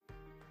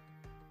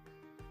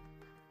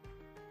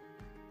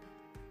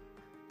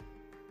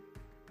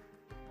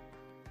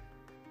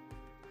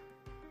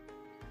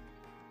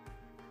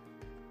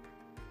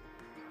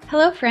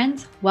Hello,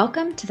 friends.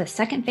 Welcome to the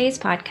Second Phase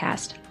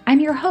podcast.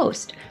 I'm your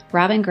host,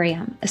 Robin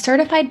Graham, a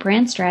certified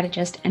brand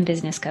strategist and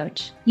business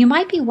coach. You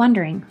might be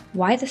wondering,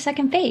 why the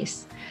second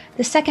phase?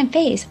 The second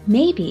phase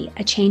may be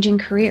a change in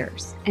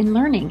careers and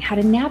learning how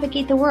to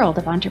navigate the world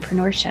of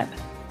entrepreneurship,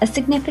 a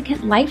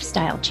significant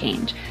lifestyle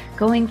change,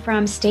 going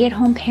from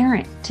stay-at-home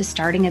parent to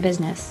starting a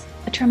business,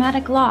 a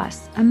traumatic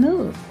loss, a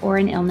move, or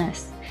an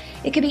illness.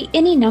 It could be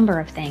any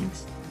number of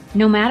things.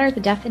 No matter the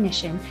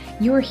definition,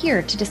 you are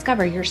here to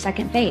discover your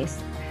second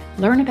phase.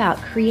 Learn about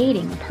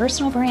creating a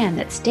personal brand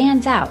that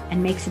stands out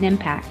and makes an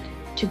impact,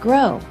 to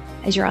grow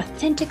as your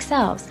authentic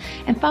selves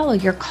and follow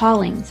your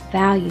callings,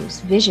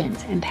 values,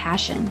 visions, and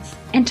passions,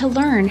 and to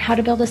learn how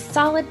to build a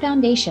solid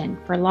foundation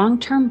for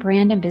long-term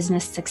brand and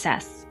business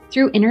success.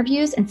 Through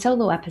interviews and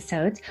solo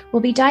episodes,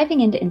 we'll be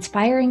diving into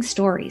inspiring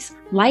stories,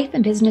 life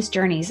and business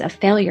journeys of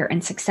failure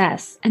and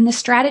success, and the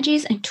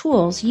strategies and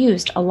tools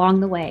used along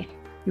the way.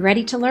 You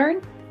ready to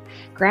learn?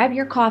 Grab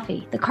your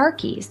coffee, the car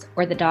keys,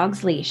 or the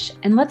dog's leash,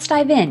 and let's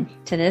dive in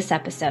to this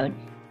episode.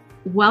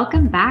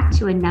 Welcome back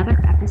to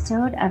another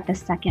episode of the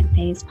Second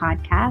Phase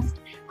podcast.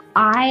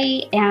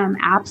 I am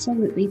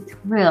absolutely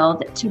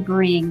thrilled to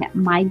bring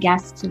my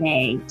guest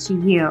today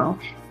to you.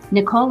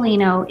 Nicole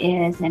Lino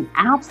is an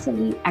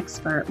absolute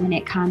expert when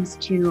it comes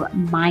to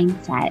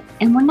mindset.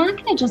 And we're not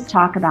going to just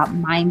talk about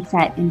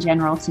mindset in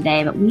general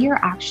today, but we are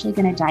actually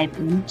going to dive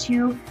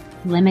into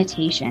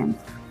limitations.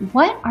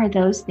 What are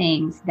those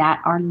things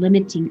that are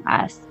limiting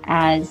us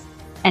as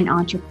an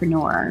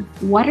entrepreneur?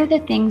 What are the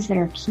things that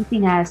are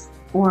keeping us,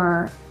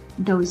 or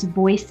those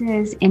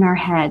voices in our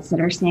heads that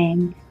are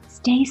saying,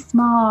 stay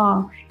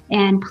small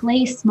and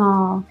play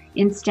small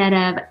instead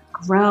of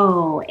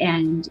grow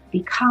and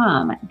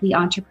become the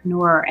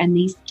entrepreneur and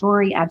the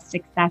story of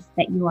success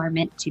that you are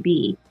meant to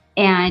be?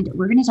 And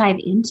we're going to dive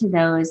into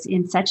those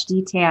in such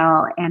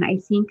detail. And I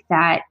think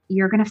that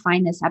you're going to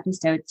find this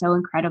episode so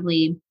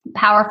incredibly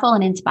powerful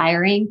and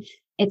inspiring.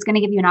 It's going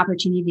to give you an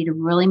opportunity to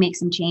really make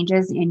some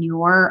changes in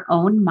your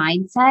own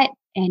mindset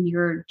and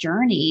your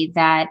journey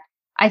that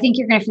I think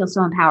you're going to feel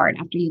so empowered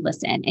after you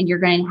listen. And you're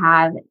going to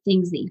have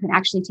things that you can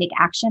actually take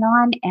action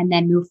on and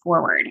then move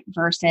forward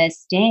versus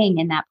staying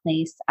in that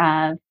place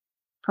of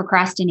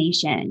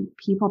procrastination,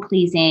 people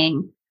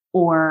pleasing,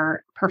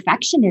 or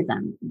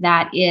perfectionism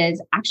that is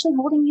actually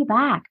holding you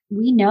back.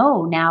 We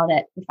know now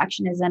that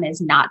perfectionism is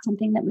not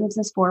something that moves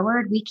us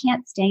forward. We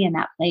can't stay in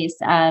that place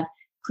of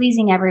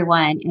pleasing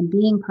everyone and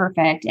being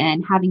perfect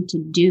and having to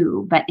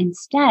do, but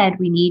instead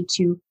we need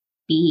to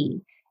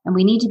be, and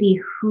we need to be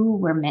who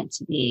we're meant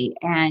to be.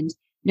 And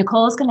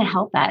Nicole is going to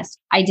help us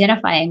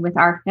identifying with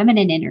our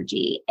feminine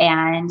energy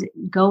and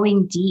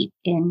going deep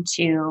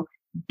into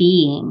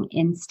being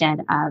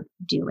instead of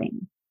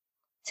doing.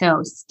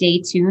 So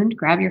stay tuned,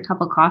 grab your cup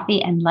of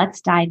coffee, and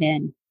let's dive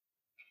in.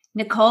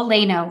 Nicole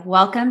Lino,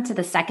 welcome to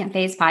the Second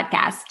Phase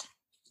podcast.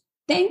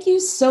 Thank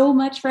you so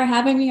much for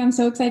having me. I'm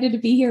so excited to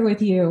be here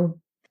with you.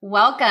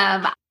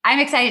 Welcome. I'm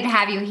excited to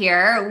have you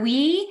here.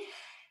 We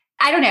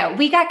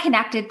got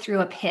connected through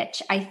a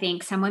pitch. I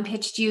think someone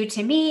pitched you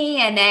to me,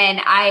 and then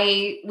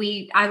I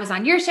was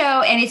on your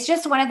show, and it's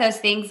just one of those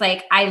things.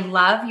 Like, I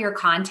love your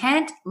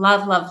content,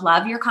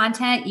 love your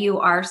content. You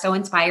are so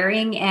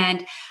inspiring,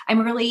 and I'm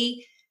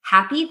really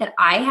happy that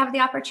I have the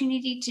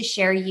opportunity to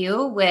share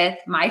you with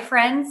my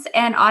friends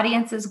and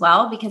audience as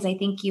well, because I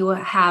think you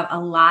have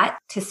a lot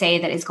to say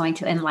that is going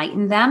to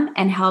enlighten them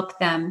and help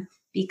them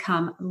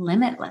become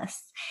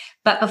limitless.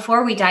 But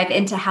before we dive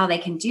into how they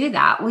can do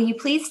that, will you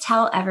please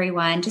tell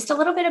everyone just a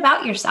little bit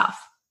about yourself?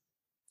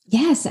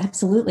 Yes,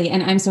 absolutely.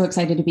 And I'm so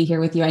excited to be here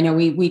with you. I know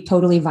we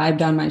totally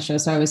vibed on my show,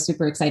 so I was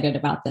super excited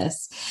about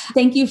this.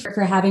 Thank you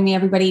for having me,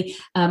 everybody.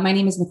 My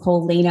name is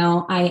Nicole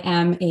Lino. I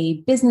am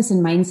a business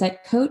and mindset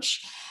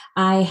coach.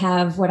 I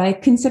have what I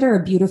consider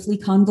a beautifully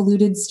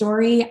convoluted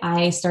story.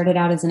 I started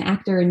out as an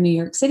actor in New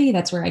York City.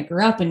 That's where I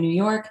grew up, in New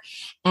York.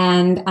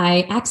 And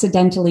I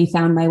accidentally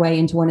found my way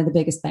into one of the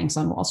biggest banks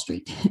on Wall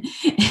Street.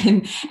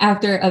 And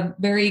after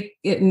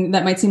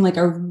that might seem like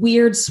a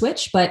weird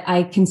switch, but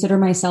I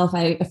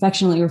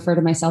affectionately refer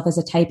to myself as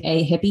a type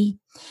A hippie,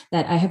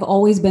 that I have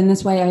always been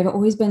this way. I've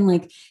always been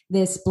like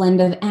this blend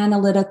of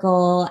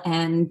analytical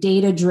and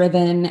data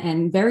driven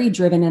and very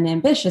driven and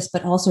ambitious,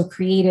 but also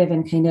creative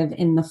and kind of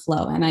in the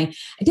flow. And I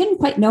didn't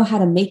quite know how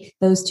to make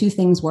those two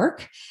things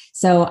work.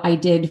 So I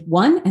did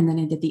one, and then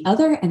I did the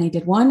other, and I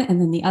did one,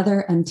 and then the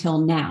other until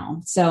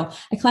now. So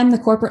I climbed the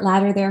corporate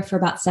ladder there for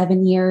about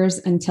 7 years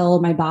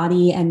until my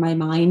body and my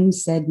mind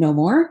said no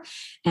more.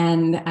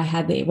 And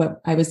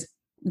I was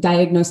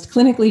diagnosed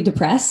clinically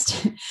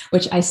depressed,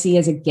 which I see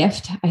as a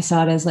gift. I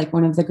saw it as like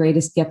one of the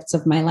greatest gifts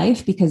of my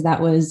life, because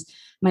that was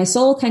my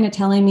soul kind of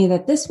telling me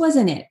that this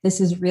wasn't it.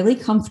 This is really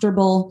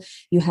comfortable.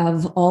 You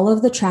have all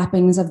of the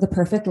trappings of the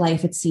perfect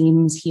life, it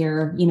seems,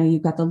 here. You know,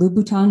 you've got the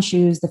Louboutin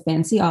shoes, the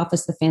fancy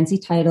office, the fancy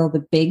title,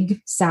 the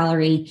big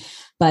salary,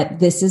 but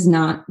this is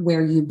not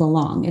where you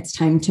belong. It's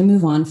time to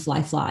move on,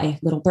 fly,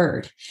 little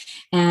bird.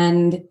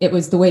 And it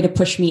was the way to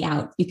push me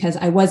out, because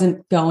I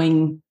wasn't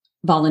going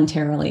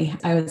voluntarily.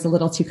 I was a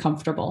little too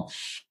comfortable.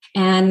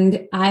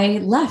 And I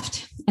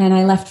left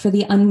for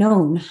the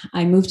unknown.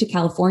 I moved to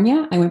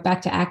California. I went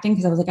back to acting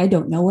because I was like, I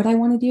don't know what I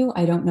want to do.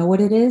 I don't know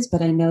what it is,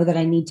 but I know that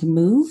I need to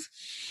move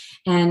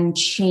and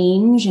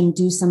change and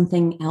do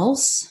something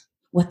else.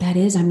 What that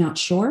is, I'm not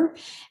sure.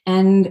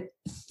 And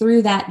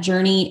through that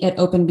journey, it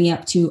opened me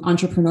up to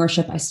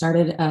entrepreneurship. I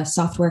started a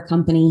software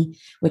company,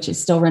 which is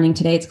still running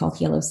today. It's called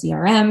Halo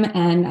CRM.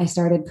 And I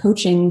started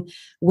coaching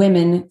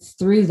women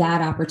through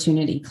that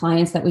opportunity.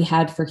 Clients that we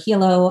had for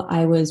Halo,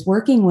 I was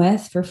working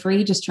with for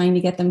free, just trying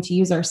to get them to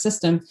use our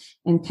system,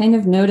 and kind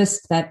of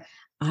noticed that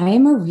I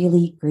am a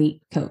really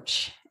great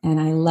coach. And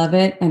I love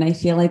it. And I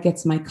feel like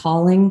it's my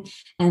calling.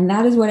 And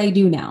that is what I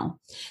do now.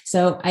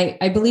 So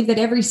I believe that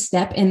every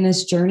step in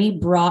this journey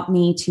brought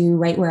me to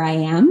right where I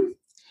am.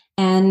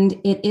 And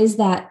it is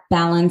that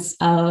balance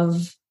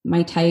of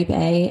my type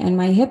A and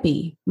my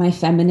hippie, my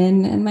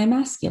feminine and my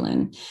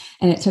masculine.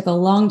 And it took a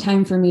long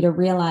time for me to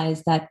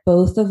realize that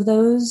both of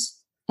those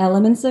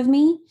elements of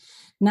me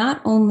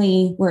not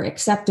only were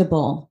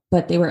acceptable,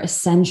 but they were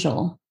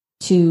essential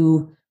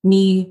to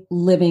me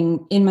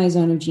living in my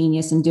zone of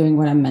genius and doing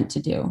what I'm meant to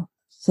do.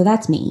 So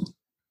that's me.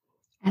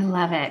 I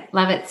love it.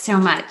 Love it so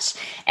much.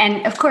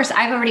 And of course,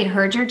 I've already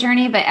heard your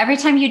journey, but every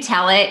time you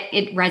tell it,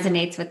 it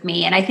resonates with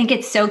me. And I think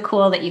it's so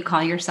cool that you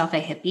call yourself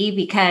a hippie,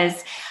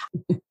 because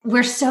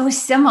we're so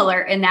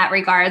similar in that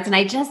regards. And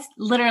I just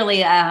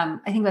literally, I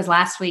think it was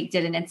last week,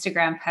 did an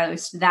Instagram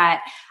post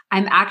that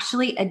I'm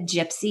actually a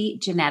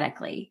gypsy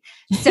genetically.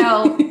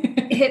 So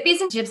hippies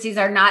and gypsies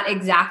are not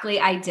exactly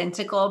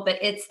identical, but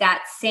it's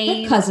that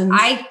same, cousins.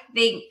 I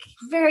think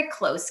very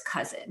close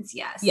cousins.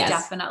 Yes.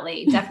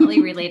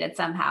 Definitely related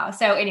somehow.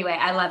 So anyway,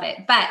 I love it.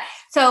 But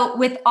so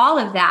with all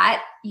of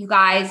that, you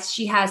guys,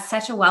 she has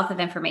such a wealth of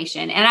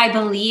information. And I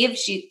believe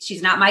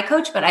she's not my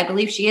coach, but I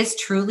believe she is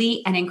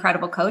truly an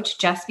incredible coach,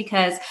 just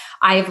because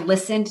I've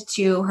listened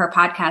to her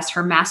podcast,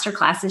 her master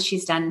classes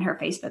she's done in her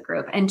Facebook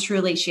group, and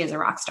truly she is a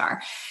rock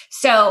star.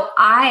 So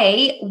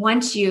I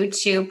want you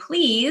to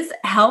please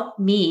help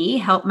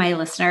my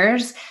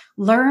listeners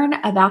learn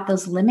about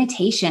those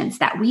limitations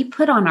that we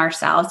put on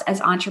ourselves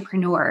as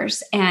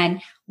entrepreneurs,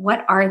 and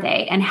what are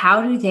they, and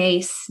how do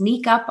they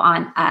sneak up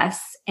on us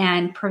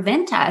and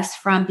prevent us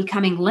from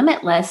becoming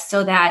limitless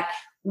so that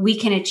we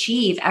can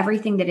achieve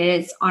everything that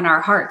is on our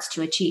hearts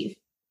to achieve.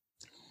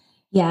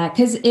 Yeah,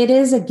 because it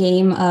is a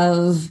game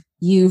of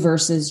you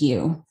versus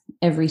you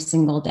every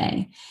single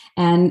day.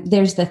 And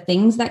there's the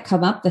things that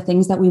come up, the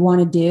things that we want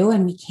to do,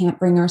 and we can't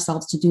bring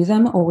ourselves to do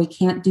them, or we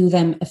can't do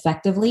them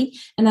effectively.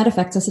 And that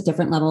affects us at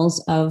different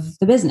levels of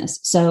the business.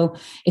 So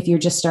if you're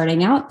just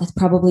starting out, that's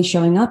probably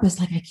showing up as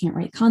like, I can't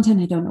write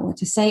content. I don't know what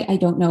to say. I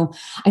don't know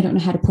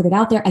how to put it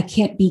out there. I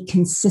can't be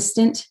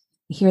consistent.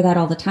 I hear that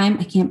all the time.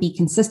 I can't be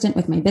consistent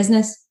with my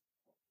business.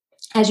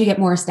 As you get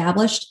more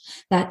established,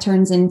 that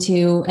turns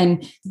into,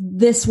 and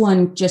this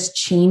one just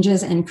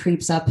changes and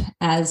creeps up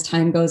as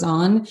time goes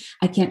on.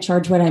 I can't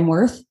charge what I'm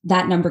worth.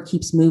 That number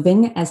keeps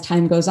moving as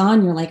time goes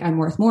on. You're like, I'm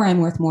worth more,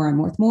 I'm worth more, I'm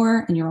worth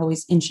more. And you're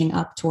always inching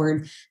up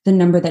toward the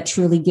number that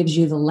truly gives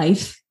you the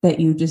life that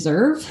you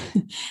deserve,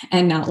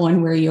 and not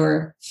one where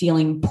you're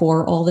feeling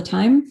poor all the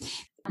time.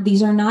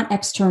 These are not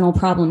external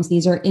problems.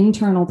 These are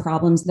internal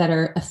problems that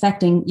are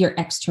affecting your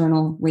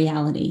external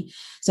reality.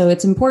 So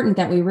it's important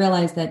that we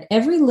realize that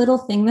every little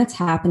thing that's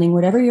happening,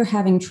 whatever you're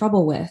having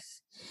trouble with,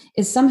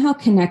 is somehow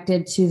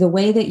connected to the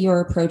way that you're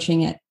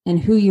approaching it and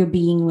who you're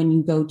being when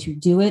you go to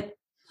do it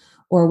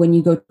or when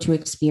you go to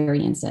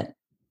experience it.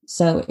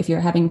 So if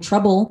you're having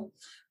trouble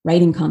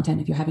writing content,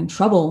 if you're having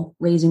trouble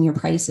raising your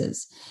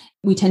prices,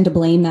 we tend to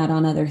blame that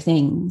on other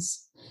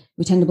things.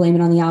 We tend to blame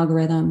it on the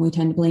algorithm. We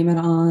tend to blame it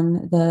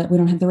on we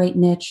don't have the right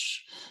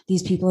niche.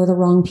 These people are the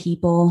wrong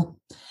people.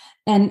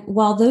 And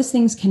while those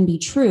things can be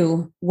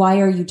true, why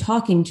are you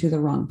talking to the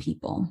wrong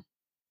people?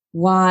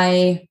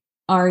 Why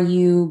are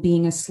you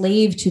being a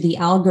slave to the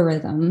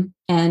algorithm?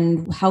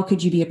 And how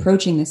could you be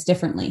approaching this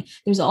differently?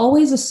 There's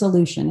always a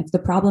solution. If the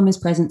problem is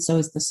present, so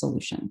is the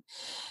solution.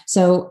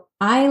 So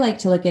I like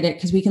to look at it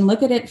because we can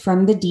look at it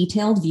from the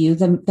detailed view,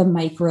 the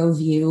micro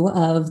view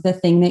of the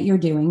thing that you're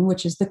doing,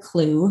 which is the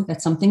clue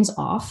that something's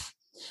off.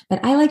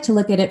 But I like to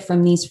look at it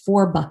from these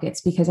 4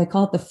 buckets because I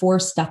call it the 4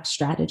 stuck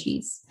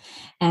strategies.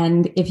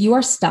 And if you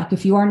are stuck,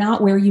 if you are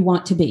not where you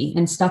want to be,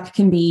 and stuck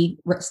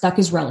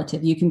is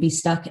relative. You can be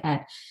stuck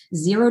at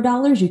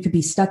 $0. You could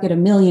be stuck at $1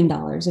 million.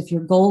 If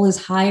your goal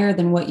is higher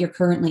than what you're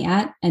currently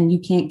at and you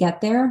can't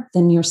get there,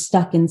 then you're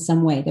stuck in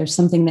some way. There's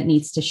something that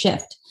needs to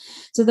shift.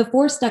 So the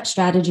 4 stuck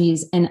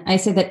strategies, and I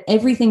say that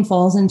everything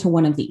falls into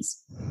one of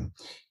these.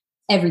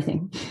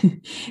 Everything.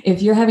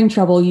 If you're having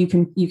trouble, you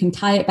can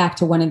tie it back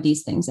to one of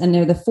these things. And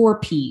they're the 4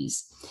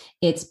 P's.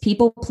 It's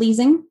people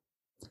pleasing,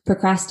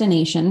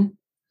 procrastination,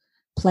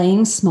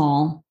 playing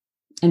small,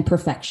 and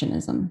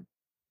perfectionism.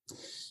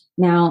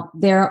 Now,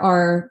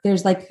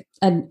 there's like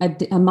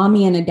a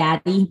mommy and a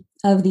daddy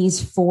of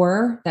these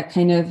 4 that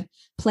kind of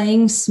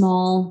playing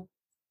small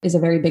is a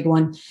very big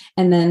one.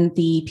 And then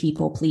the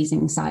people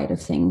pleasing side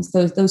of things.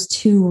 Those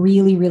 2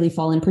 really, really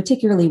fall in,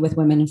 particularly with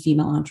women and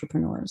female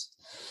entrepreneurs.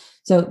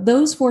 So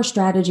those 4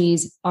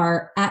 strategies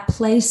are at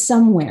play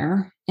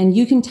somewhere, and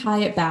you can tie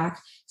it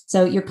back.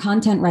 So your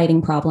content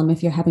writing problem,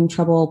 if you're having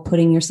trouble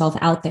putting yourself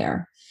out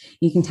there,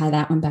 you can tie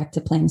that one back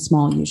to playing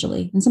small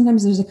usually. And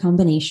sometimes there's a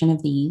combination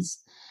of these.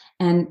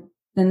 And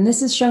then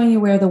this is showing you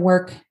where the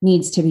work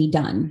needs to be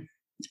done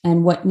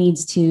and what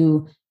needs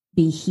to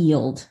be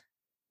healed,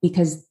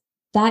 because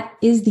that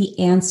is the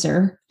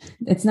answer.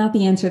 It's not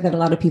the answer that a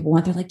lot of people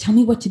want. They're like, tell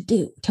me what to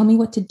do. Tell me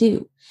what to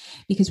do.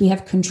 Because we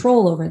have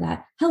control over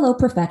that. Hello,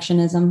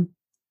 perfectionism.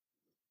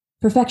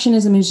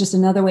 Perfectionism is just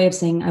another way of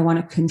saying, I want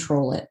to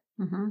control it.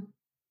 Mm-hmm.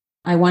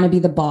 I want to be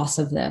the boss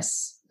of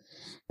this.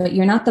 But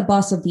you're not the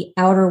boss of the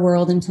outer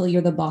world until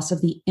you're the boss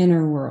of the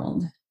inner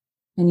world.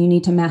 And you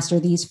need to master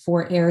these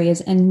 4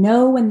 areas and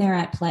know when they're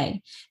at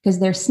play, because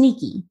they're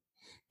sneaky.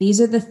 These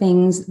are the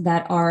things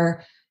that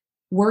are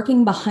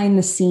working behind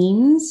the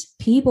scenes.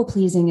 People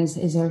pleasing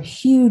is a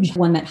huge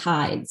one that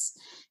hides,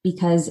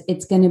 because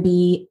it's going to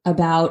be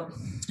about,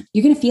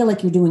 you're going to feel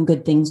like you're doing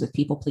good things with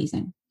people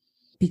pleasing.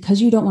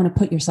 Because you don't want to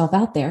put yourself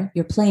out there,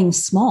 you're playing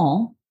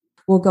small.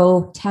 We'll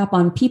go tap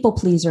on people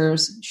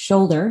pleaser's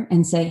shoulder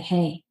and say,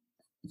 hey,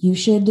 you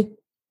should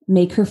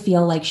make her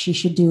feel like she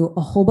should do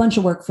a whole bunch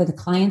of work for the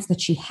clients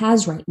that she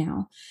has right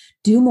now.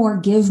 Do more,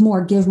 give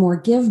more, give more,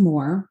 give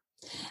more,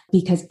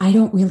 because I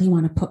don't really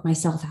want to put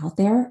myself out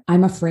there.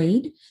 I'm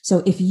afraid.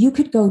 So if you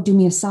could go do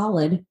me a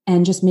solid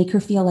and just make her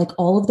feel like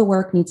all of the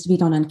work needs to be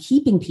done on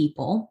keeping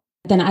people,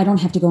 then I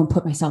don't have to go and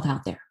put myself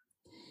out there.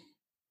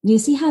 Do you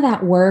see how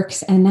that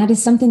works? And that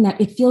is something that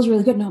it feels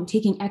really good. No, I'm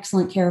taking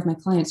excellent care of my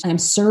clients. I'm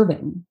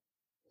serving.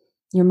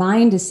 Your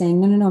mind is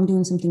saying, no, I'm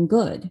doing something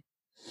good.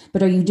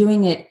 But are you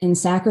doing it in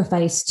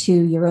sacrifice to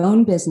your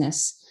own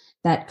business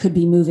that could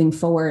be moving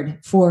forward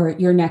for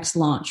your next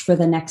launch, for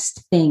the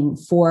next thing,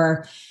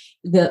 for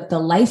the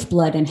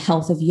lifeblood and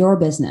health of your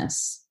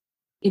business?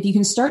 If you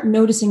can start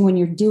noticing when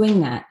you're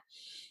doing that,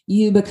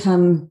 you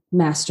become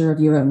master of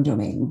your own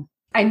domain.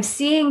 I'm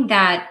seeing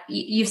that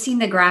you've seen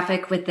the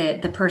graphic with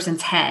the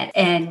person's head,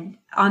 and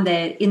on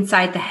the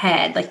inside the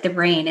head, like the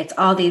brain, it's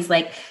all these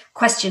like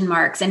question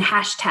marks and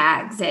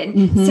hashtags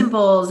and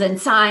symbols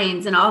and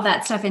signs and all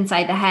that stuff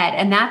inside the head.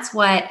 And that's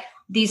what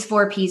these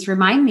 4 Ps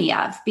remind me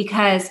of,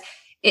 because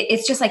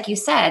it's just like you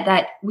said,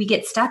 that we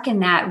get stuck in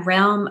that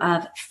realm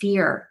of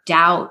fear,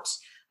 doubt,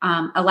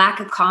 a lack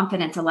of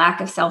confidence, a lack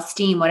of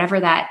self-esteem,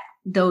 whatever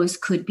those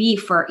could be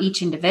for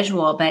each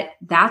individual. But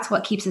that's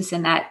what keeps us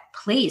in that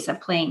place of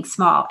playing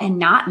small and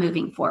not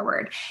moving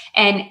forward.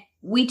 And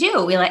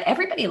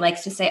everybody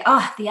likes to say,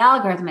 oh, the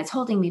algorithm is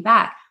holding me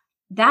back.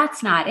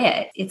 That's not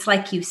it. It's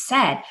like you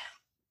said,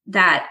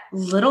 that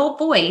little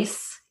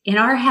voice in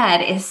our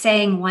head is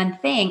saying one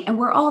thing, and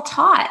we're all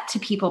taught to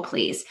people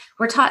please.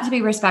 We're taught to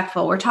be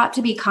respectful. We're taught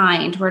to be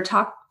kind. We're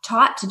taught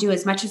to do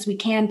as much as we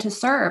can to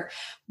serve,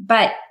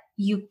 but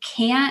you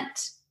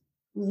can't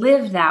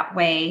live that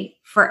way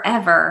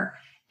forever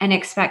and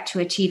expect to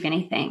achieve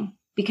anything,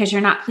 because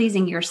you're not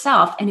pleasing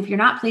yourself. And if you're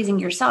not pleasing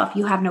yourself,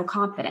 you have no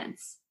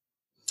confidence.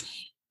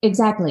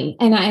 Exactly.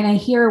 And I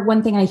hear,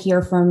 one thing I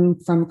hear from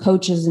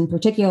coaches in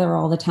particular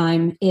all the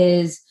time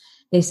is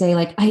they say,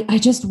 like, I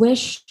just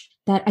wish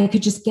that I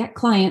could just get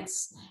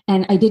clients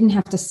and I didn't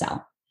have to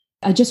sell.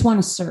 I just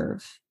want to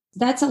serve.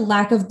 That's a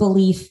lack of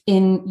belief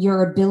in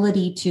your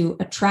ability to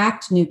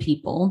attract new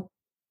people.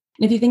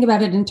 And if you think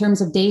about it in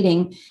terms of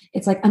dating,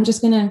 it's like, I'm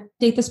just going to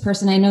date this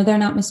person. I know they're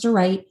not Mr.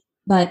 Right,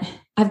 but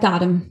I've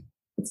got him.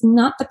 It's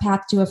not the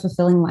path to a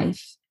fulfilling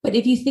life. But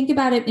if you think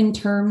about it in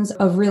terms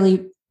of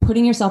really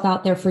putting yourself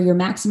out there for your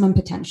maximum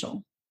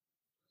potential,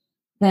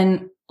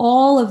 then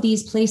all of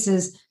these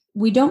places,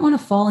 we don't want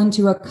to fall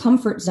into a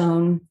comfort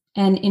zone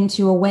and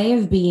into a way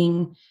of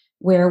being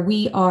where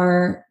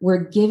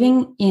we're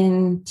giving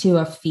in to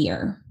a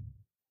fear.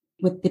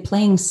 With the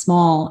playing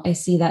small, I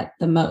see that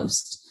the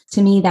most.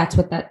 To me, that's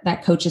what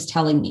that coach is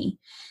telling me,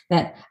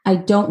 that I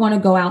don't want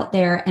to go out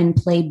there and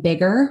play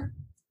bigger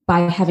by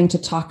having to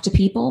talk to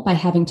people, by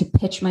having to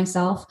pitch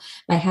myself,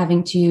 by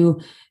having to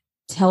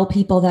tell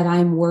people that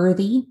I'm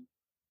worthy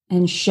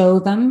and show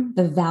them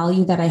the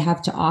value that I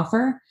have to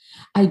offer.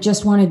 I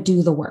just want to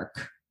do the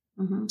work.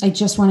 I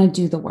just want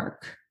to do the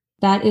work.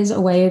 That is a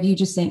way of you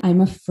just saying,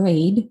 I'm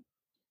afraid,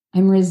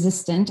 I'm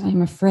resistant,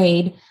 I'm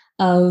afraid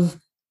of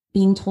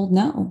being told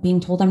no, being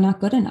told I'm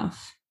not good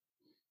enough.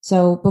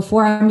 So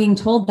before I'm being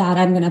told that,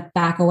 I'm going to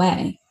back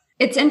away.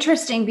 It's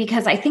interesting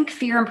because I think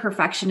fear and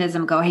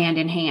perfectionism go hand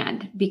in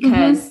hand,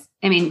 because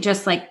I mean,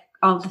 just like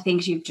all the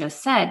things you've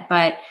just said,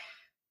 but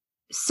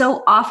so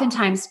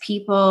oftentimes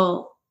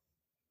people,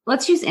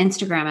 let's use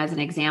Instagram as an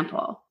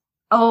example.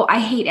 Oh, I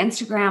hate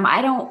Instagram.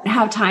 I don't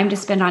have time to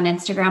spend on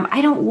Instagram.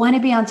 I don't want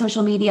to be on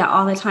social media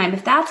all the time.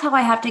 If that's how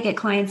I have to get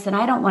clients, then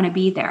I don't want to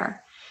be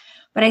there.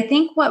 But I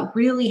think what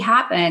really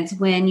happens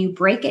when you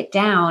break it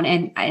down,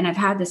 and I've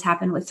had this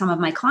happen with some of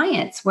my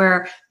clients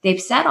where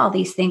they've said all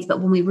these things,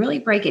 but when we really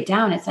break it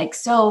down, it's like,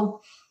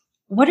 so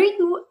what are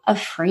you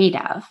afraid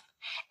of?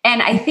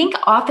 And I think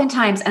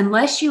oftentimes,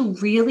 unless you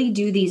really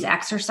do these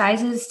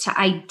exercises to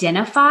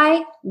identify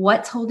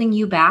what's holding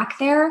you back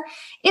there,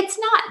 it's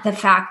not the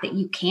fact that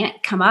you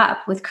can't come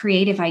up with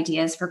creative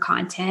ideas for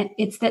content.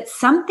 It's that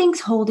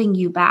something's holding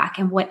you back.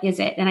 And what is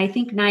it? And I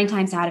think 9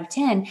 times out of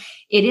 10,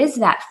 it is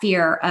that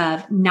fear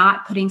of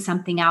not putting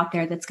something out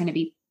there that's going to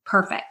be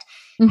perfect.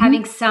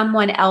 Having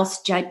someone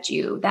else judge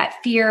you, that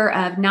fear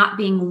of not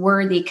being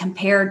worthy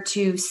compared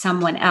to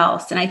someone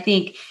else. And I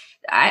think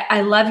I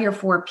love your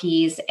 4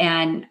 Ps.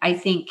 And I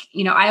think,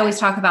 I always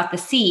talk about the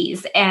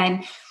Cs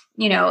and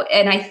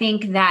I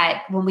think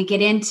that when we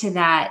get into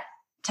that,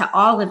 to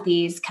all of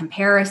these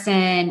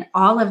comparison,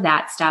 all of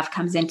that stuff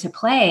comes into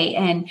play.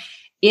 And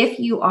if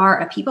you are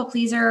a people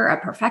pleaser, a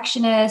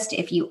perfectionist,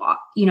 if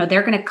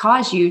they're going to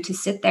cause you to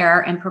sit there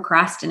and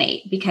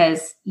procrastinate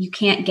because you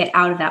can't get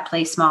out of that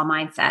play small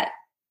mindset.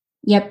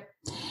 Yep.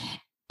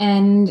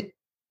 And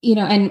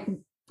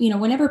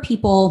whenever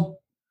people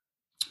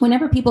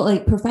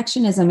like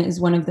perfectionism is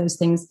one of those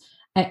things.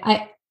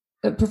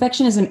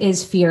 Perfectionism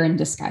is fear in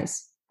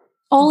disguise.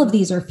 All of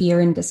these are fear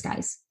in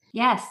disguise.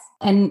 Yes.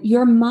 And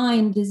your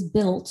mind is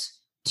built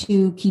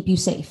to keep you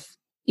safe.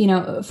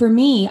 For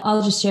me,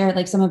 I'll just share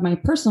like some of my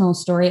personal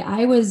story.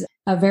 I was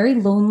a very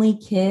lonely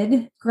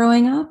kid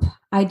growing up.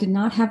 I did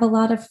not have a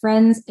lot of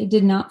friends. I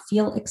did not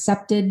feel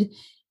accepted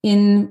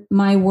in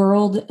my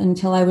world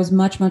until I was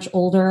much, much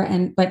older.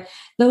 But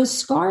those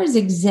scars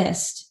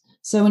exist.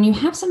 So when you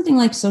have something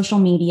like social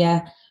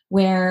media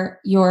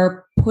where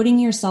you're putting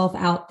yourself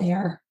out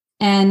there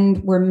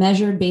and we're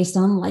measured based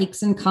on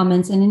likes and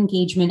comments and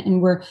engagement,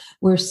 and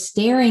we're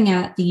staring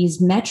at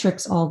these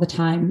metrics all the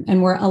time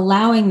and we're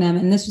allowing them.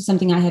 And this was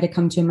something I had to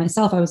come to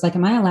myself. I was like,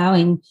 am I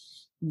allowing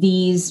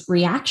these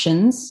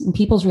reactions and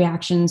people's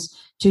reactions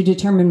to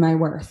determine my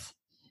worth?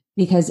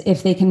 Because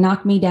if they can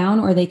knock me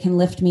down or they can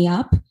lift me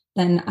up,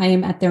 then I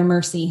am at their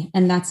mercy.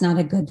 And that's not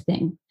a good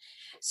thing.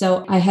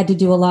 So I had to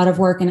do a lot of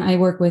work, and I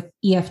work with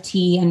EFT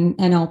and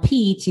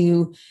NLP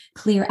to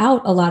clear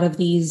out a lot of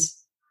these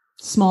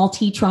small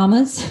T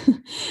traumas.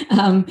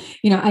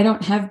 I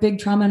don't have big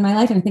trauma in my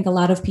life. And I think a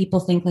lot of people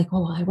think like,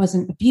 oh, I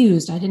wasn't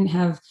abused. I didn't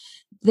have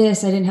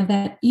this. I didn't have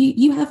that.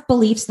 You have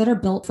beliefs that are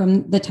built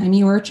from the time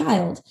you were a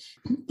child,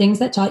 things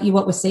that taught you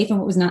what was safe and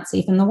what was not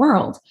safe in the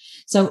world.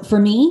 So for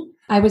me,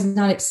 I was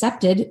not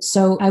accepted.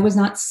 So I was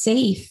not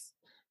safe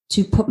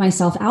to put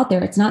myself out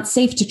there. It's not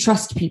safe to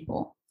trust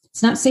people.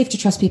 It's not safe to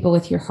trust people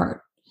with your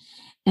heart.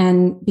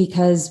 And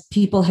because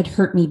people had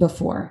hurt me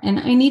before, and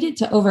I needed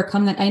to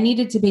overcome that. I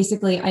needed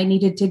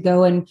to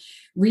go and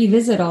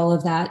revisit all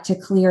of that to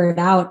clear it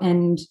out.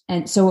 And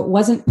so it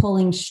wasn't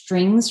pulling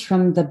strings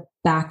from the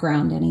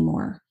background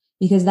anymore,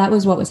 because that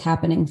was what was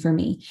happening for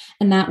me.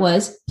 And that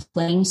was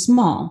playing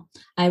small.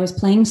 I was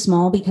playing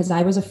small because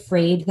I was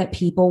afraid that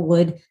people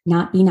would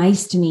not be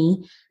nice to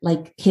me,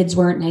 like kids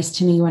weren't nice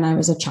to me when I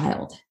was a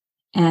child.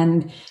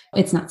 And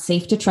it's not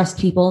safe to trust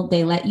people.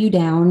 They let you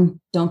down.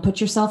 Don't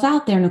put yourself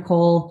out there,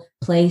 Nicole.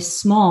 Play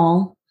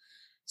small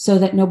so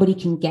that nobody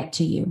can get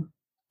to you.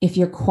 If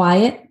you're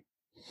quiet,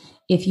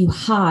 if you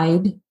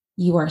hide,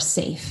 you are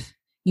safe.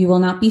 You will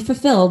not be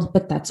fulfilled,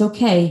 but that's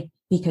okay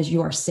because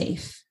you are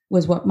safe,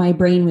 was what my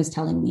brain was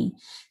telling me.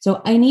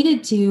 So I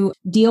needed to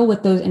deal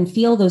with those and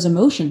feel those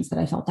emotions that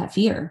I felt, that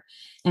fear.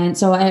 And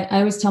so I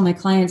always tell my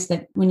clients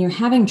that when you're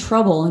having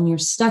trouble and you're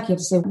stuck, you have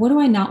to say, what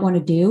do I not want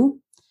to do?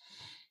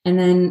 And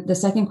then the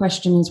second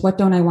question is, what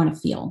don't I want to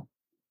feel?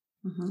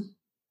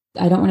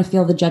 I don't want to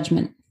feel the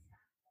judgment.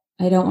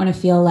 I don't want to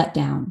feel let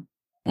down.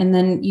 And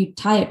then you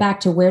tie it back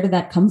to, where did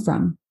that come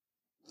from?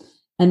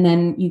 And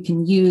then you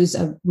can use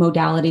a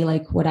modality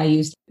like what I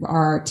used,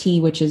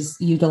 RRT, which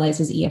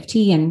utilizes EFT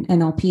and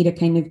NLP to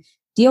kind of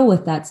deal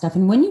with that stuff.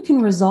 And when you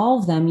can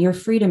resolve them, you're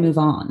free to move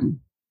on.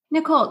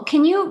 Nicole,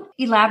 can you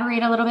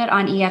elaborate a little bit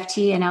on EFT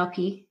and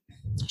NLP?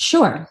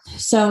 Sure.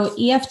 So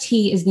EFT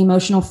is the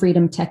emotional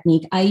freedom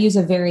technique. I use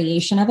a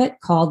variation of it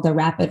called the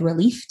rapid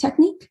relief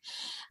technique,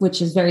 which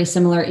is very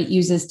similar. It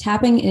uses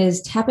tapping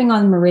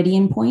on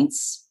meridian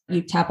points.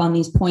 You tap on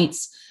these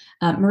points.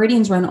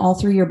 Meridians run all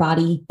through your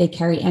body. They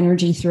carry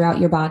energy throughout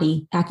your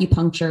body.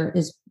 Acupuncture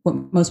is what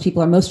most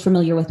people are most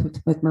familiar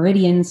with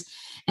meridians.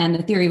 And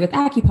the theory with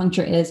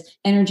acupuncture is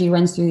energy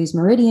runs through these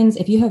meridians.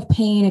 If you have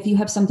pain, if you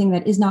have something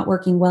that is not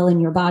working well in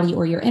your body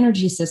or your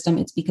energy system,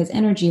 it's because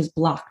energy is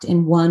blocked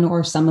in one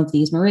or some of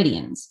these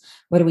meridians.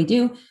 What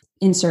do?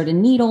 Insert a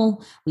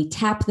needle. We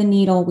tap the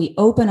needle. We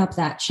open up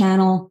that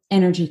channel.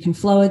 Energy can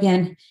flow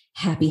again.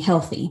 Happy,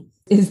 healthy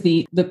is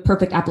the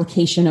perfect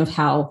application of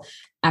how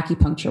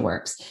acupuncture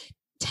works.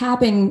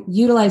 Tapping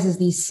utilizes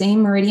these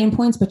same meridian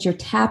points, but you're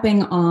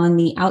tapping on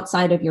the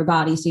outside of your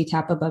body. So you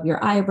tap above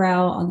your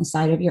eyebrow, on the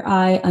side of your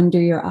eye, under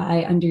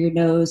your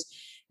nose,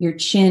 your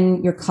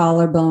chin, your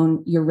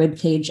collarbone, your rib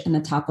cage, and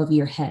the top of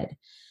your head.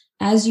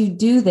 As you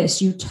do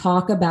this, you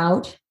talk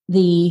about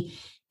the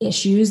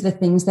issues, the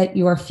things that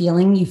you are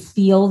feeling. You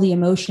feel the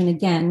emotion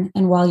again.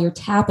 And while you're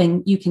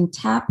tapping, you can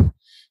tap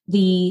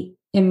the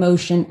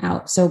emotion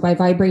out. So by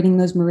vibrating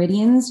those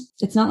meridians,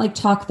 it's not like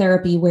talk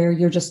therapy where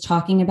you're just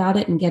talking about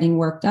it and getting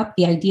worked up.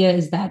 The idea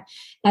is that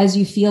as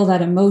you feel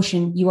that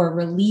emotion, you are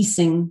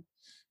releasing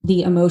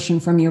the emotion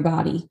from your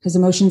body, because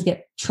emotions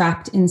get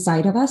trapped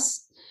inside of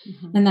us.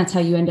 Mm-hmm. And that's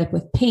how you end up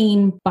with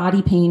pain.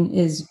 Body pain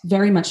is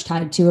very much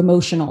tied to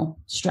emotional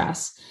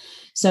stress.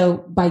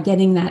 So by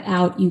getting that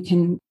out, you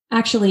can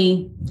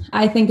actually,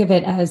 I think of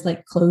it as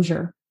like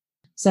closure.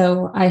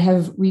 So I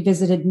have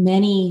revisited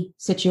many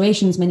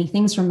situations, many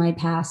things from my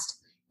past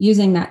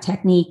using that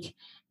technique.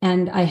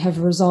 And I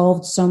have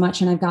resolved so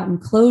much, and I've gotten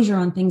closure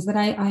on things that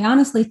I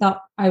honestly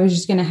thought I was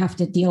just going to have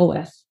to deal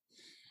with.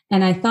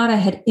 And I thought I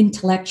had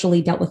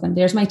intellectually dealt with them.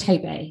 There's my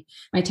type A.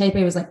 My type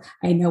A was like,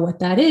 I know what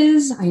that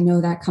is. I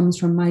know that comes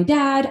from my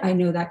dad. I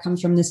know that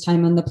comes from this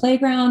time on the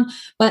playground,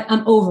 but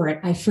I'm over it.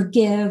 I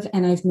forgive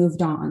and I've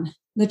moved on.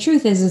 The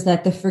truth is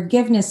that the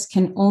forgiveness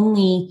can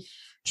only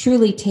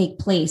truly take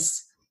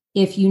place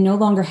if you no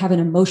longer have an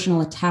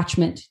emotional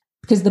attachment,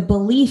 because the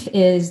belief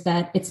is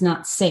that it's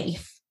not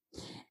safe.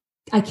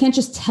 I can't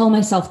just tell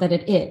myself that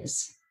it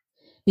is.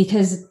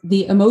 Because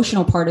the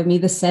emotional part of me,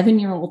 the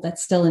 7-year-old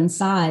that's still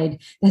inside,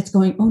 that's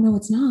going, oh, no,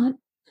 it's not.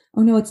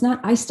 Oh, no, it's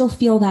not. I still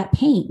feel that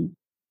pain.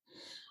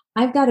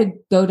 I've got to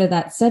go to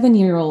that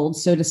 7-year-old,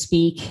 so to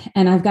speak,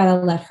 and I've got to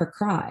let her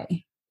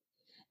cry.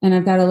 And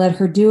I've got to let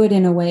her do it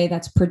in a way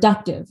that's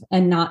productive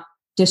and not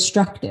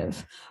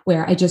destructive,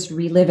 where I just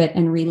relive it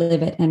and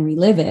relive it and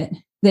relive it.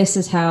 This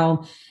is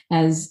how,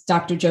 as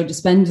Dr. Joe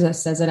Dispenza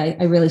says it,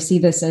 I really see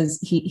this as,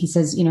 he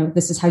says,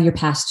 this is how your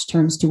past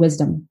turns to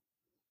wisdom.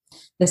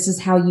 This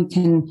is how you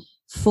can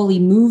fully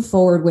move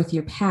forward with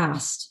your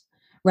past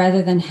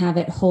rather than have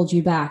it hold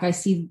you back. I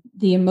see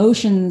the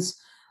emotions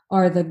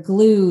are the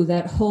glue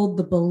that hold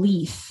the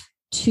belief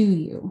to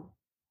you.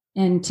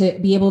 And to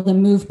be able to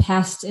move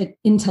past it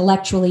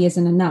intellectually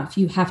isn't enough.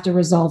 You have to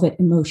resolve it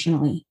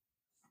emotionally.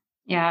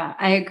 Yeah,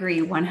 I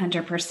agree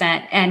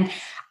 100%. And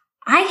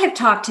I have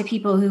talked to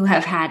people who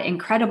have had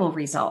incredible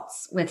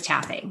results with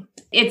tapping.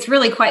 It's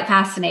really quite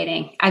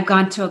fascinating. I've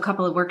gone to a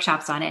couple of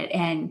workshops on it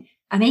and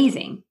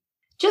amazing.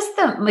 Just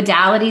the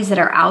modalities that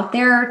are out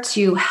there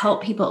to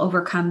help people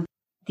overcome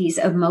these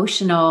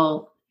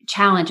emotional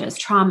challenges,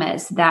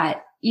 traumas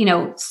that,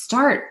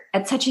 start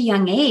at such a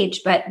young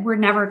age, but we're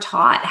never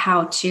taught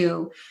how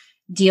to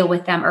deal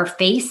with them or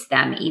face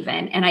them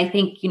even. And I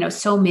think,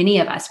 so many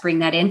of us bring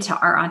that into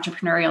our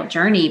entrepreneurial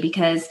journey,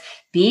 because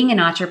being an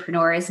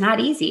entrepreneur is not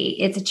easy.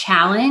 It's a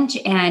challenge,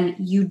 and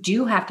you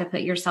do have to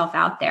put yourself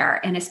out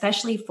there. And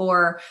especially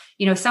for,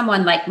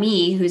 someone like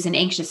me who's an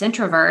anxious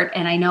introvert.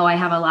 And I know I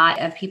have a lot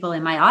of people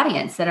in my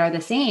audience that are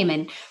the same.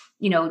 And,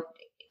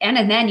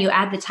 and then you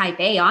add the type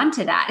A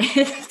onto that.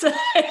 It's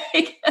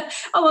like,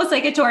 almost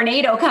like a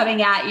tornado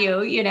coming at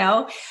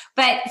you,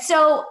 But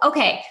so,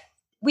 okay,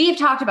 we've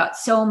talked about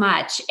so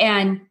much.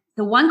 And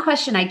the one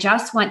question I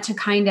just want to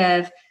point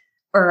that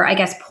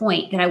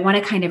I want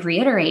to kind of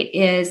reiterate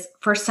is,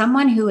 for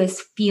someone who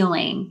is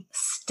feeling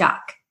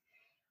stuck,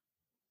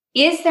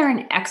 is there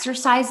an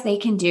exercise they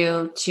can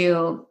do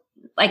to,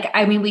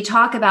 we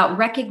talk about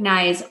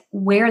recognize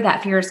where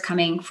that fear is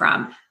coming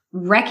from,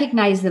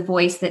 recognize the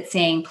voice that's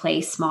saying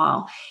play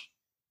small.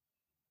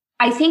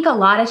 I think a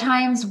lot of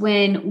times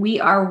when we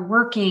are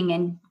working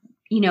and,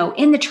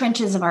 in the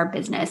trenches of our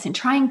business and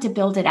trying to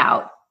build it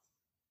out,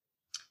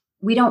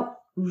 we don't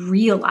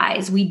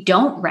recognize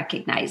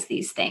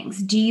these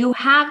things. Do you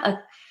have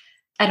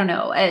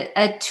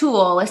a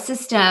tool, a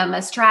system,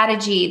 a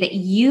strategy that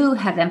you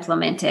have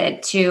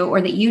implemented or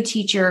that you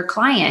teach your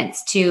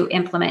clients to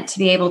implement to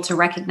be able to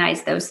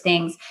recognize those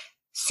things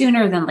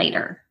sooner than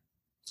later?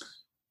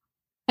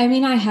 I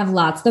have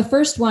lots. The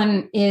first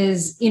one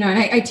is,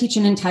 I teach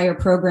an entire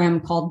program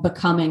called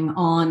Becoming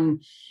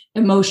on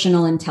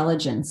emotional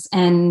intelligence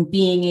and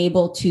being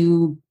able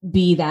to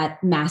be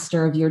that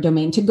master of your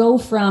domain, to go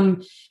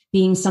from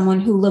being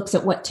someone who looks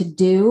at what to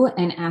do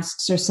and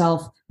asks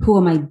herself, who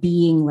am I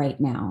being right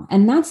now?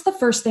 And that's the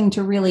first thing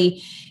to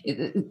really,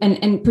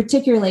 and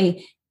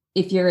particularly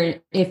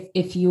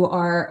if you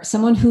are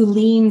someone who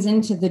leans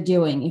into the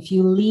doing, if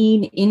you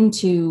lean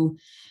into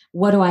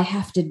what do I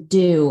have to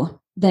do,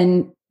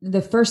 then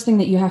the first thing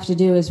that you have to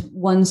do is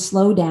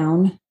slow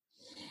down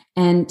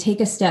and take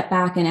a step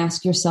back and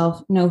ask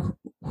yourself,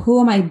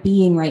 who am I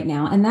being right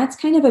now? And that's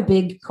kind of a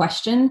big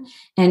question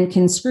and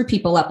can screw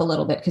people up a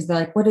little bit, because they're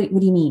like, what do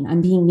you mean?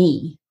 I'm being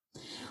me.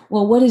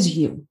 Well, what is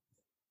you?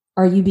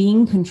 Are you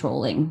being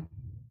controlling?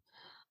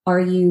 Are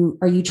you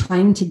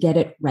trying to get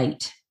it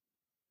right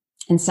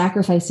and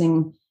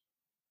sacrificing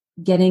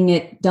getting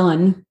it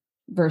done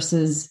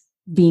versus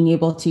being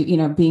able to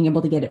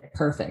get it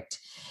perfect?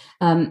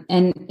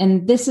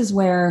 And this is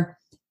where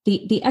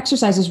the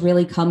exercises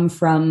really come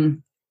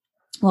from.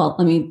 Well,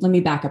 let me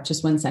back up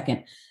just one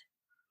second.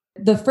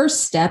 The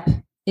first step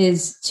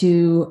is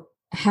to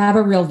have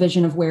a real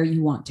vision of where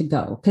you want to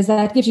go, because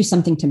that gives you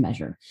something to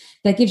measure.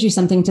 That gives you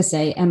something to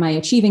say, am I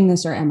achieving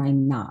this or am I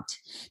not?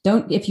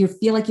 If you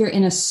feel like you're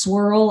in a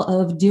swirl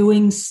of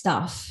doing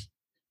stuff,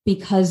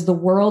 because the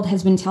world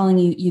has been telling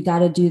you, you got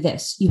to do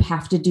this. You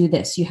have to do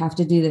this. You have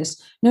to do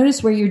this.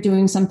 Notice where you're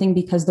doing something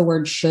because the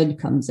word should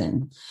comes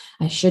in.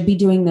 I should be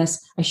doing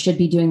this. I should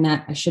be doing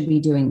that. I should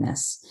be doing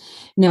this.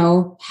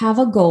 No, have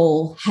a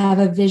goal, have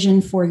a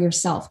vision for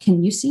yourself.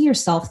 Can you see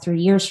yourself 3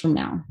 years from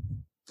now?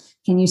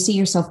 Can you see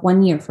yourself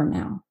 1 year from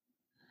now?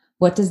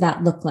 What does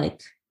that look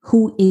like?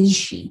 Who is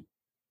she?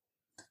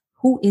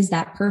 Who is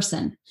that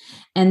person?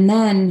 And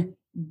then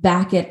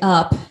back it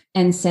up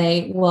and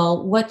say,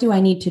 well, what do I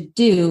need to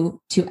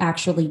do to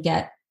actually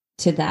get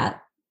to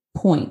that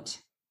point?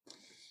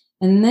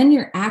 And then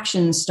your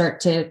actions start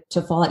to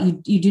fall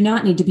out. You do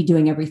not need to be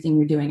doing everything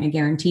you're doing. I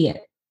guarantee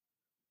it.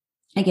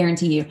 I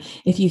guarantee you.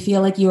 If you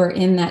feel like you are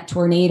in that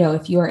tornado,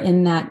 if you are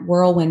in that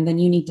whirlwind, then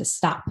you need to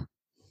stop.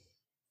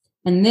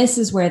 And this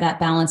is where that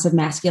balance of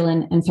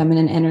masculine and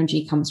feminine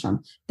energy comes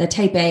from. The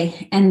type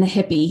A and the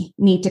hippie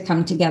need to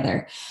come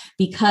together,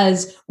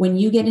 because when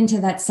you get into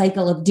that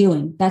cycle of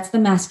doing, that's the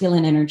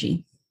masculine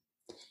energy.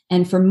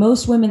 And for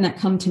most women that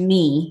come to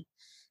me,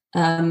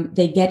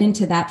 they get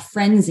into that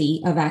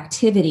frenzy of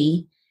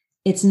activity.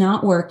 It's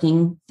not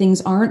working.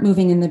 Things aren't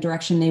moving in the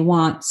direction they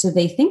want. So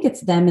they think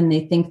it's them, and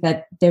they think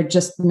that they're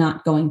just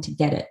not going to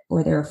get it,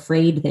 or they're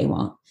afraid they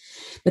won't.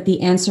 But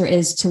the answer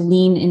is to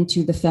lean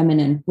into the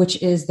feminine,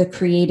 which is the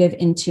creative,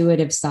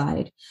 intuitive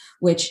side,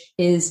 which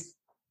is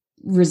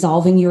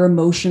resolving your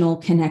emotional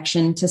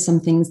connection to some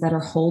things that are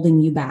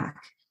holding you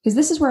back. Because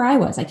this is where I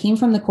was. I came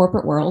from the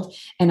corporate world,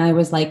 and I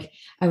was like,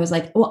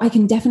 well, I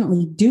can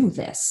definitely do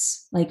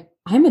this. Like,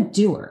 I'm a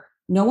doer.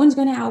 No one's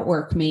going to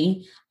outwork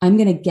me. I'm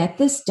going to get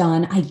this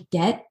done. I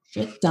get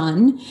shit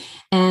done.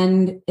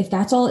 And if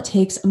that's all it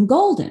takes, I'm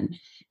golden.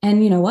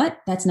 And you know what?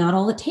 That's not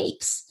all it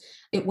takes.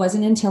 It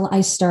wasn't until I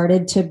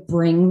started to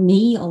bring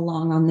me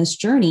along on this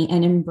journey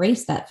and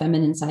embrace that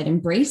feminine side,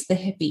 embrace the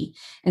hippie,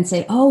 and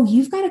say, oh,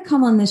 you've got to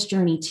come on this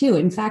journey too.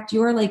 In fact,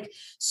 you're like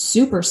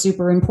super,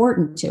 super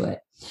important to it.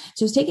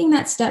 So it's taking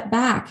that step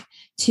back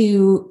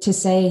to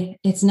say,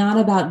 it's not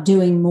about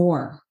doing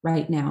more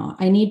right now.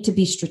 I need to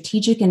be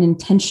strategic and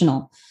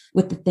intentional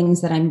with the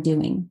things that I'm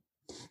doing,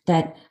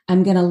 that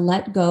I'm going to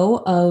let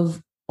go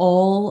of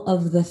all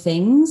of the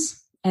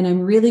things. And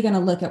I'm really going to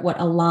look at what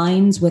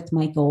aligns with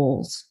my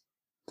goals,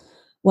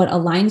 what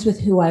aligns with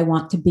who I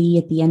want to be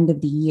at the end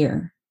of the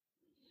year.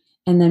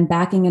 And then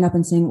backing it up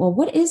and saying, well,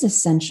 what is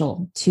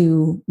essential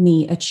to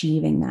me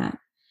achieving that?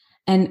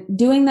 And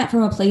doing that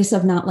from a place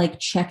of not like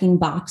checking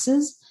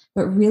boxes,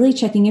 but really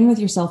checking in with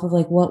yourself of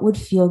like, what would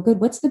feel good?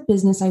 What's the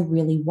business I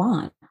really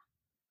want?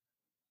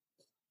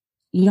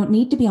 You don't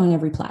need to be on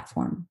every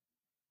platform.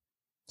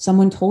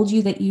 Someone told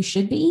you that you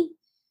should be,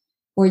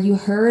 or you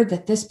heard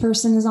that this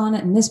person is on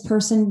it and this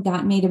person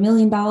made $1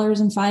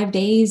 million in 5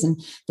 days.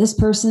 And this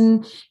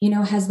person,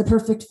 has the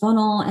perfect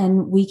funnel,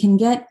 and we can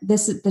get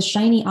this. The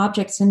shiny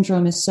object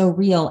syndrome is so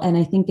real. And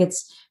I think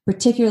it's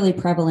particularly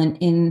prevalent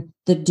in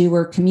the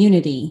doer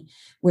community,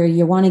 where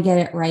you want to get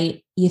it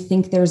right. You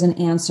think there's an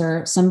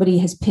answer. Somebody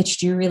has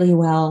pitched you really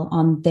well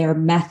on their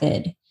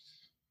method,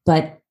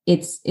 but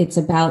it's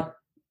about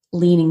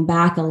leaning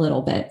back a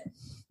little bit,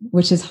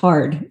 which is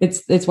hard.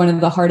 It's one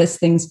of the hardest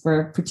things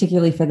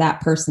particularly for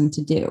that person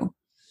to do,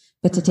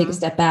 but to take a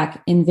step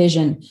back,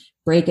 envision,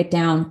 break it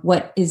down.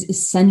 What is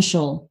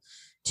essential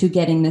to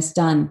getting this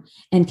done?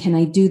 And can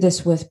I do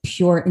this with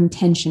pure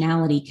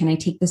intentionality? Can I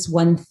take this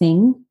one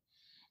thing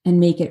and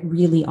make it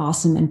really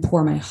awesome and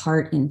pour my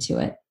heart into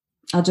it?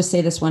 I'll just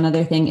say this one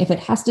other thing. If it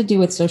has to do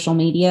with social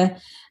media,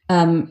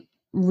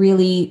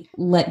 really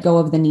let go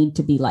of the need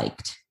to be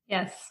liked.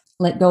 Yes.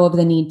 Let go of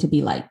the need to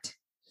be liked.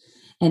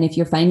 And if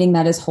you're finding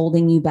that is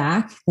holding you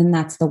back, then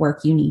that's the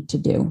work you need to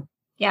do.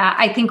 Yeah,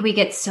 I think we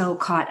get so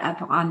caught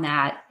up on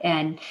that.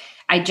 And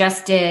I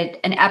just did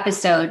an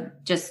episode,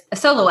 just a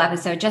solo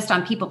episode, just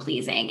on people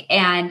pleasing.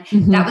 And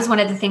that was one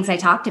of the things I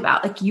talked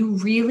about. Like, you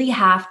really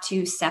have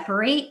to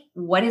separate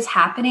what is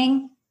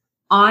happening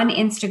on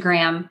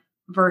Instagram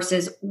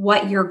versus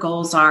what your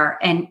goals are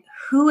and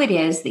who it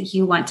is that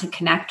you want to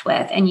connect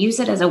with, and use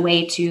it as a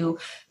way to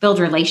build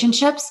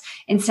relationships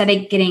instead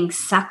of getting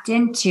sucked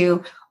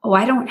into, oh,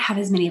 I don't have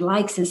as many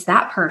likes as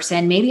that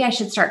person. Maybe I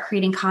should start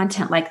creating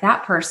content like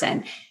that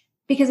person.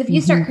 Because if you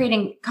start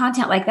creating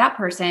content like that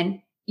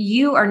person,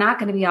 you are not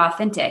going to be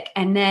authentic.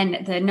 And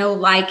then the no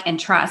like and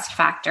trust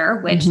factor,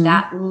 which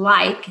that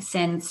like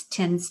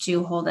tends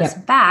to hold us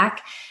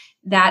back,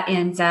 that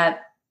ends up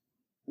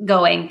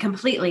going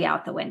completely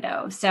out the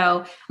window.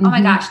 So, oh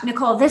my gosh,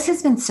 Nicole, this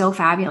has been so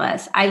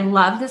fabulous. I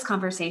love this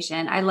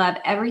conversation. I love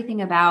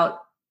everything about,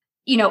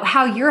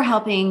 how you're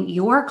helping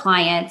your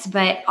clients,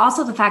 but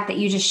also the fact that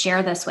you just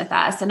share this with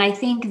us. And I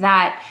think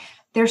that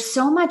there's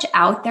so much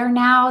out there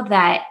now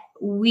that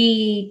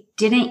we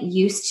didn't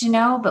used to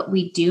know, but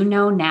we do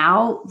know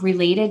now,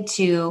 related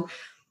to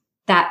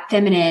that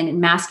feminine and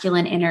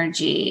masculine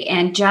energy,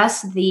 and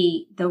just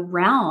the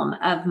realm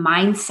of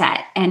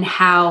mindset, and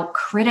how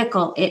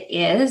critical it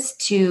is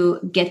to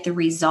get the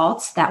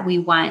results that we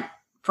want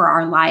for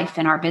our life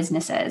and our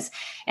businesses.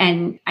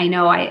 And I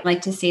know I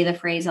like to say the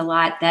phrase a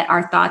lot that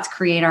our thoughts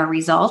create our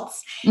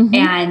results. Mm-hmm.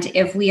 And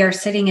if we are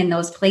sitting in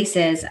those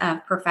places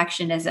of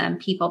perfectionism,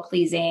 people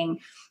pleasing,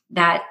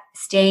 that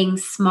staying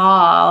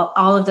small,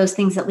 all of those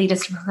things that lead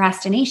us to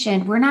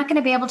procrastination, we're not going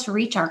to be able to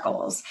reach our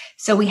goals.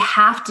 So we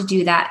have to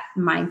do that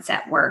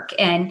mindset work.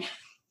 And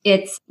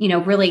it's,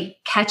 really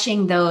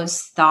catching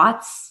those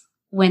thoughts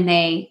when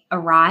they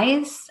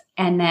arise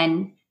and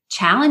then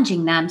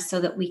challenging them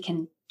so that we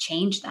can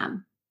change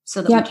them,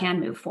 so that we can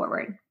move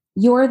forward.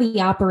 You're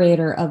the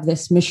operator of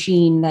this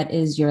machine that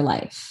is your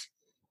life.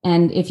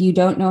 And if you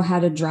don't know how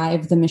to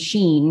drive the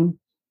machine,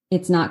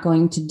 it's not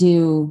going to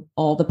do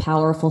all the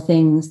powerful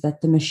things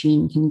that the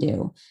machine can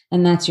do.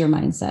 And that's your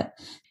mindset.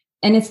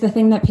 And it's the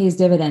thing that pays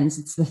dividends.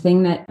 It's the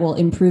thing that will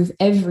improve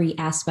every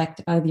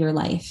aspect of your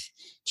life.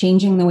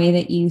 Changing the way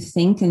that you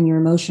think and your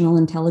emotional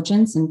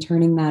intelligence and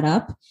turning that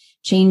up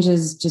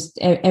changes just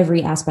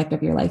every aspect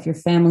of your life. Your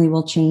family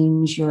will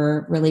change,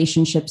 your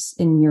relationships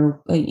in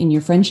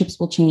your friendships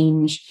will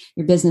change,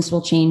 your business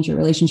will change, your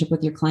relationship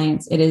with your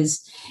clients.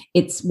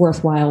 It's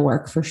worthwhile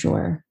work for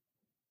sure.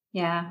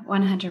 Yeah,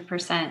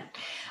 100%.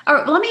 All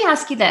right, let me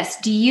ask you this.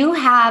 Do you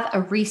have a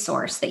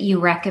resource that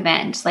you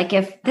recommend? Like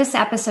if this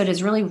episode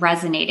is really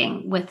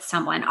resonating with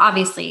someone,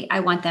 obviously I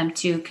want them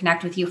to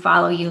connect with you,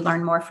 follow you,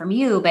 learn more from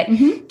you, but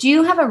do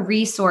you have a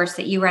resource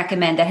that you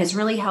recommend that has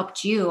really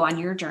helped you on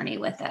your journey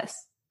with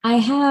this? I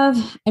have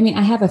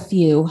a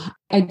few.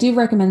 I do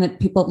recommend that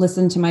people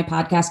listen to my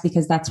podcast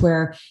because that's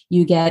where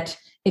you get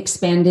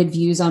expanded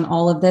views on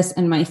all of this.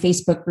 And my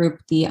Facebook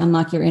group, the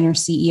Unlock Your Inner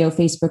CEO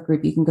Facebook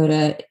group, you can go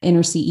to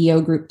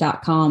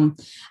innerceogroup.com.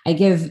 I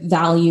give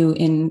value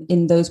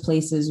in those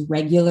places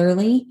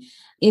regularly.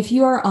 If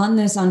you are on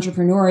this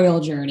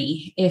entrepreneurial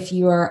journey, if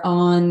you are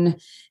on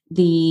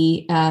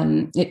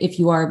if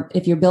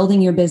you're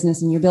building your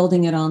business and you're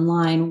building it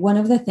online, one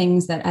of the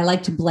things that I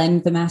like to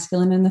blend the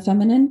masculine and the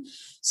feminine.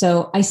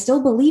 So I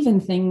still believe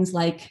in things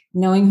like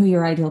knowing who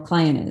your ideal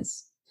client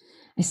is.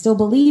 I still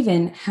believe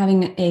in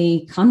having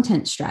a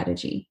content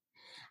strategy.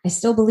 I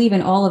still believe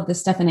in all of this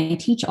stuff and I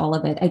teach all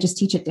of it. I just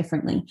teach it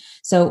differently.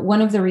 So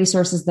one of the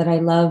resources that I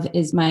love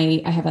is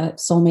I have a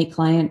soulmate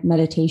client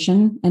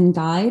meditation and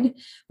guide,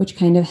 which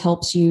kind of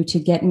helps you to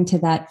get into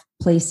that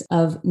place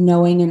of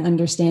knowing and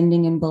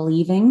understanding and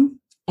believing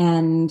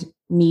and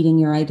meeting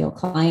your ideal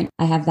client.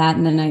 I have that.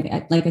 And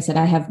then like I said,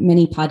 I have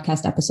many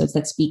podcast episodes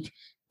that speak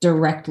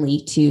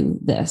directly to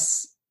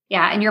this.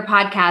 Yeah. And your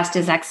podcast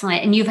is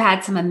excellent. And you've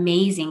had some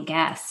amazing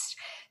guests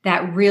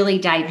that really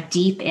dive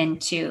deep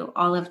into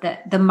all of the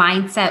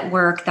mindset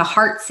work, the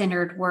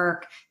heart-centered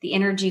work, the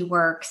energy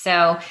work.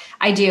 So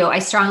I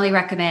strongly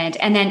recommend.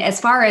 And then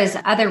as far as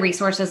other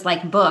resources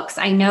like books,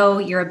 I know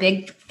you're a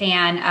big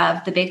fan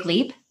of The Big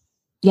Leap.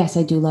 Yes,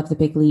 I do love The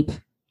Big Leap.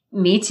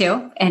 Me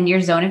too. And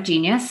your zone of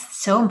genius,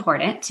 so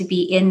important to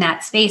be in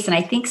that space. And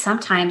I think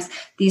sometimes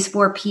these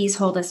 4 Ps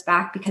hold us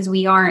back because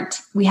we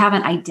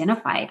haven't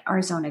identified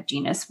our zone of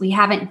genius. We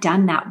haven't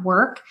done that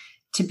work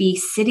to be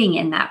sitting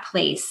in that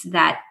place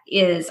that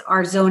is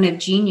our zone of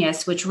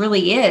genius, which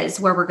really is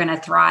where we're going to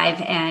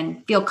thrive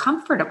and feel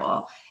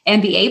comfortable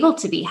and be able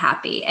to be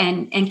happy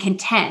and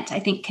content. I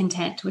think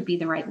content would be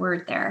the right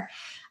word there.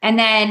 And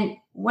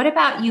then what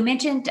about, you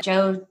mentioned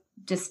Joe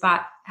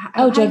Dispenza.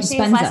 Joe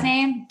Dispenza. His last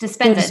name?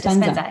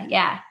 Dispenza.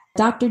 Yeah.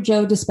 Dr.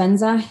 Joe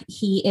Dispenza,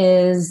 he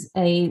is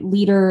a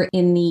leader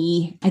in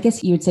I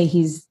guess you would say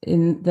he's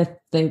in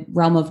the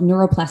realm of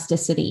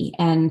neuroplasticity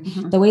and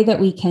the way that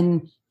we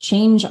can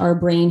change our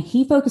brain.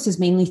 He focuses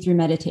mainly through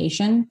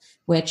meditation,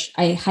 which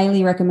I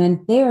highly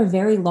recommend. They are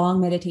very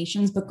long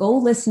meditations, but go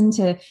listen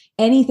to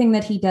anything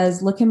that he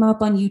does. Look him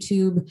up on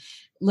YouTube.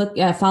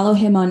 Follow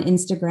him on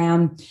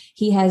Instagram.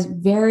 He has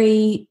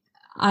very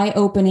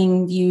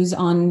eye-opening views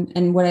on,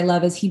 and what I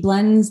love is he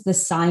blends the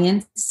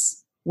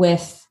science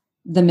with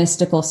the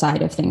mystical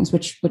side of things,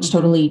 which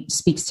totally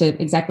speaks to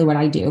exactly what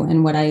I do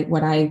and what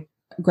I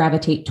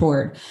gravitate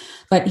toward.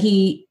 But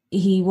he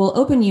will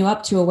open you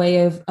up to a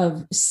way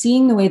of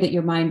seeing the way that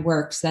your mind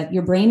works, that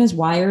your brain is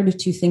wired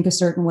to think a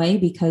certain way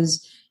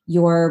because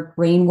your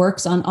brain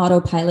works on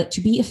autopilot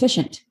to be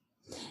efficient.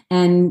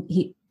 And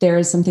there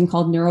is something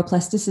called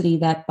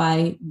neuroplasticity that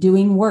by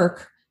doing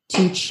work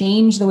to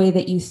change the way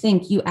that you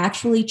think, you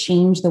actually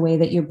change the way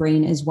that your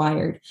brain is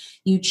wired.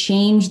 You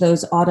change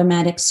those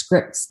automatic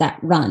scripts that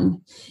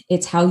run.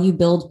 It's how you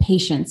build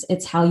patience.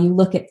 It's how you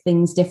look at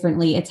things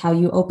differently. It's how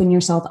you open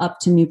yourself up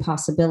to new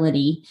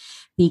possibility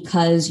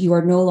because you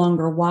are no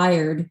longer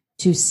wired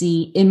to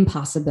see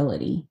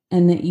impossibility,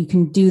 and that you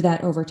can do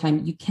that over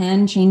time. You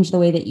can change the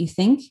way that you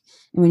think.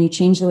 And when you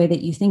change the way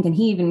that you think, and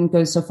he even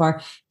goes so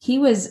far, he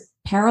was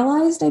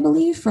paralyzed, I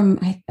believe, from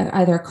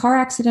either a car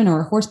accident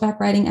or a horseback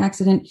riding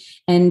accident.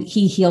 And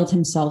he healed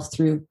himself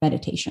through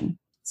meditation.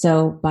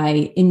 So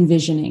by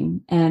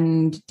envisioning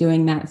and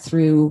doing that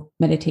through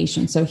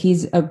meditation. So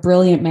he's a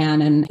brilliant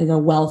man and is a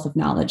wealth of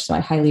knowledge. So I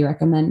highly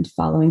recommend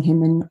following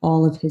him in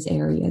all of his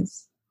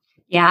areas.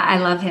 Yeah, I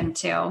love him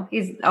too.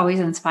 He's always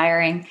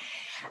inspiring.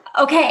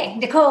 Okay,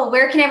 Nicole,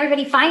 where can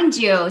everybody find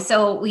you?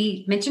 So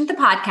we mentioned the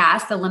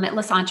podcast, the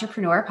Limitless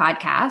Entrepreneur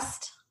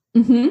Podcast.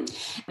 Mm-hmm.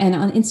 And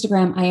on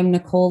Instagram, I am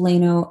Nicole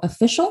Lano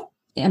Official.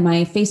 And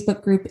my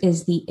Facebook group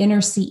is the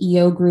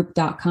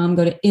innerceogroup.com.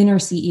 Go to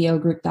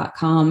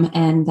innerceogroup.com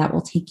and that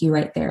will take you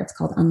right there. It's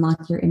called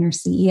Unlock Your Inner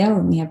CEO.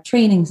 And we have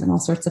trainings and all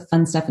sorts of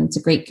fun stuff. And it's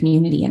a great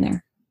community in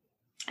there.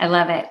 I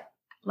love it.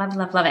 Love,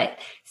 love, love it.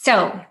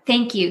 So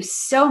thank you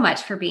so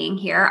much for being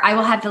here. I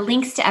will have the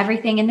links to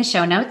everything in the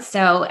show notes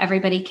so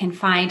everybody can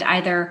find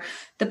either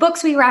the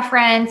books we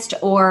referenced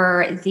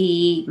or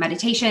the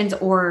meditations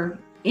or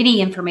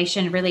any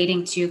information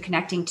relating to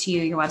connecting to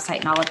your website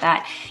and all of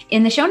that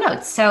in the show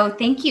notes. So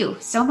thank you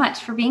so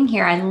much for being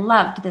here. I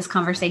loved this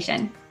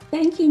conversation.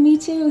 Thank you. Me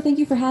too. Thank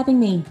you for having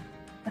me.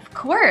 Of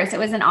course, it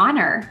was an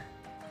honor.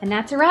 And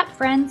that's a wrap,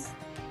 friends.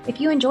 If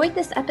you enjoyed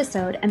this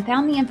episode and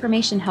found the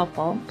information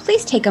helpful,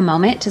 please take a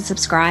moment to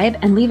subscribe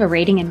and leave a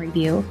rating and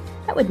review.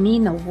 That would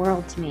mean the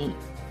world to me.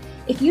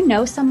 If you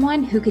know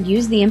someone who could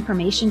use the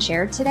information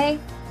shared today,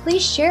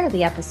 please share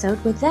the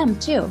episode with them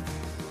too.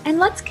 And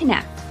let's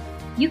connect.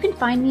 You can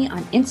find me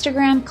on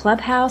Instagram,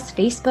 Clubhouse,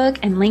 Facebook,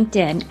 and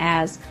LinkedIn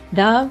as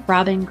The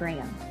Robin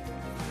Graham.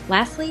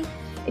 Lastly,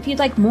 if you'd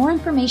like more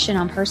information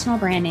on personal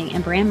branding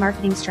and brand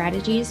marketing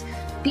strategies,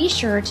 be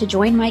sure to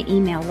join my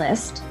email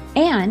list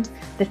and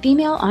the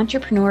Female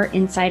Entrepreneur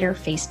Insider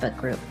Facebook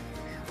group.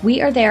 We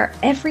are there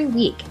every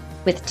week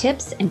with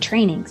tips and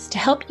trainings to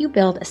help you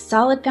build a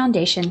solid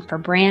foundation for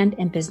brand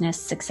and business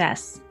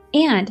success.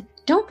 And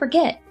don't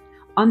forget,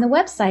 on the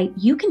website,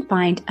 you can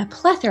find a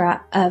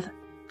plethora of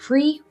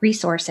free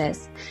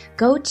resources.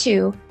 Go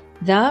to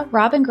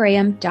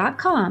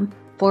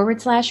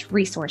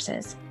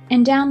therobingraham.com/resources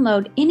and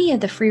download any of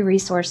the free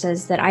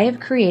resources that I have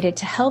created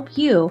to help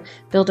you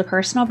build a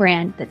personal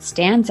brand that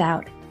stands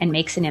out and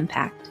makes an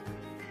impact.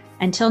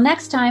 Until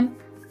next time,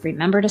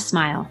 remember to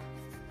smile.